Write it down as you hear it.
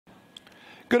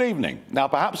Good evening. Now,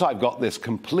 perhaps I've got this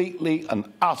completely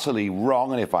and utterly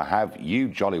wrong, and if I have, you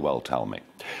jolly well tell me.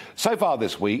 So far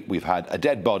this week, we've had a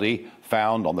dead body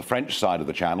found on the French side of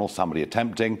the Channel, somebody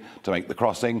attempting to make the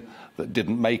crossing that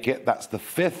didn't make it. That's the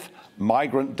 5th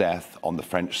migrant death on the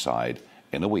French side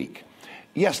in a week.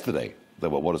 Yesterday, there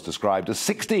were what is described as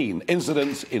 16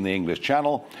 incidents in the English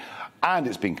Channel, and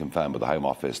it's been confirmed by the Home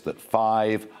Office that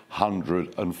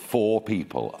 504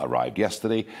 people arrived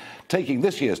yesterday, taking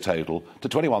this year's total to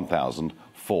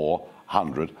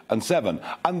 21,407.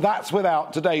 And that's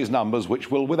without today's numbers,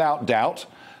 which will without doubt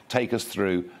take us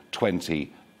through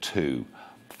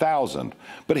 22,000.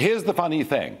 But here's the funny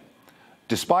thing.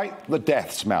 Despite the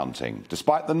deaths mounting,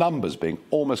 despite the numbers being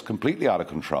almost completely out of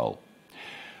control,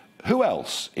 who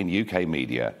else in UK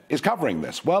media is covering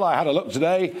this? Well, I had a look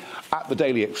today at the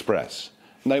Daily Express.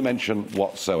 No mention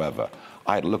whatsoever.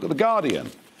 I had a look at the Guardian.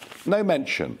 No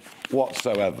mention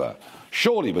whatsoever.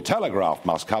 Surely the Telegraph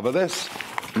must cover this.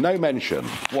 No mention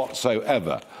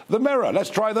whatsoever. The Mirror, let's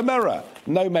try the Mirror.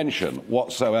 No mention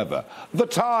whatsoever. The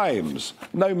Times,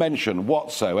 no mention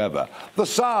whatsoever. The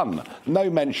Sun,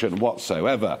 no mention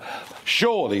whatsoever.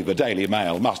 Surely the Daily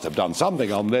Mail must have done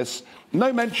something on this.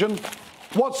 No mention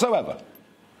whatsoever.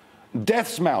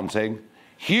 Deaths mounting,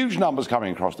 huge numbers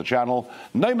coming across the channel,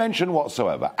 no mention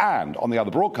whatsoever. And on the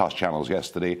other broadcast channels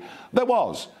yesterday, there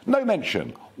was no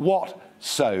mention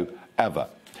whatsoever.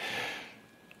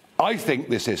 I think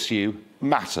this issue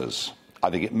matters. I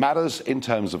think it matters in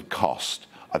terms of cost.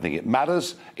 I think it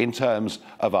matters in terms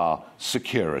of our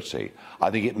security.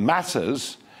 I think it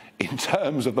matters in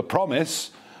terms of the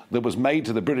promise that was made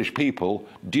to the British people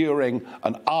during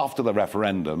and after the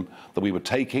referendum that we were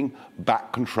taking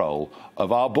back control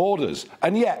of our borders.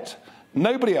 And yet,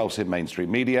 nobody else in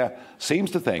mainstream media seems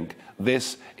to think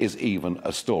this is even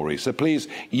a story. So please,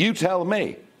 you tell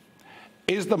me,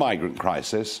 is the migrant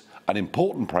crisis an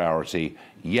important priority,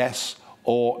 yes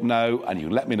or no? And you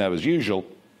can let me know, as usual,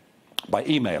 by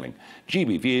emailing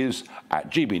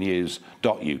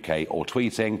gbviews@gbnews.uk or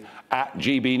tweeting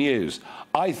 @GBNews.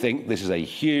 I think this is a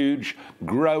huge,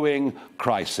 growing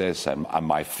crisis, and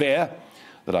my fear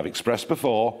that I've expressed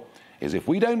before is if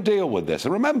we don't deal with this,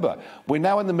 and remember, we're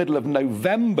now in the middle of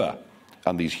November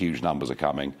and these huge numbers are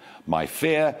coming, my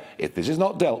fear, if this is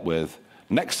not dealt with,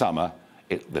 next summer,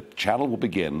 the channel will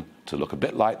begin to look a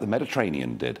bit like the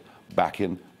Mediterranean did back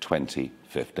in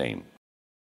 2015.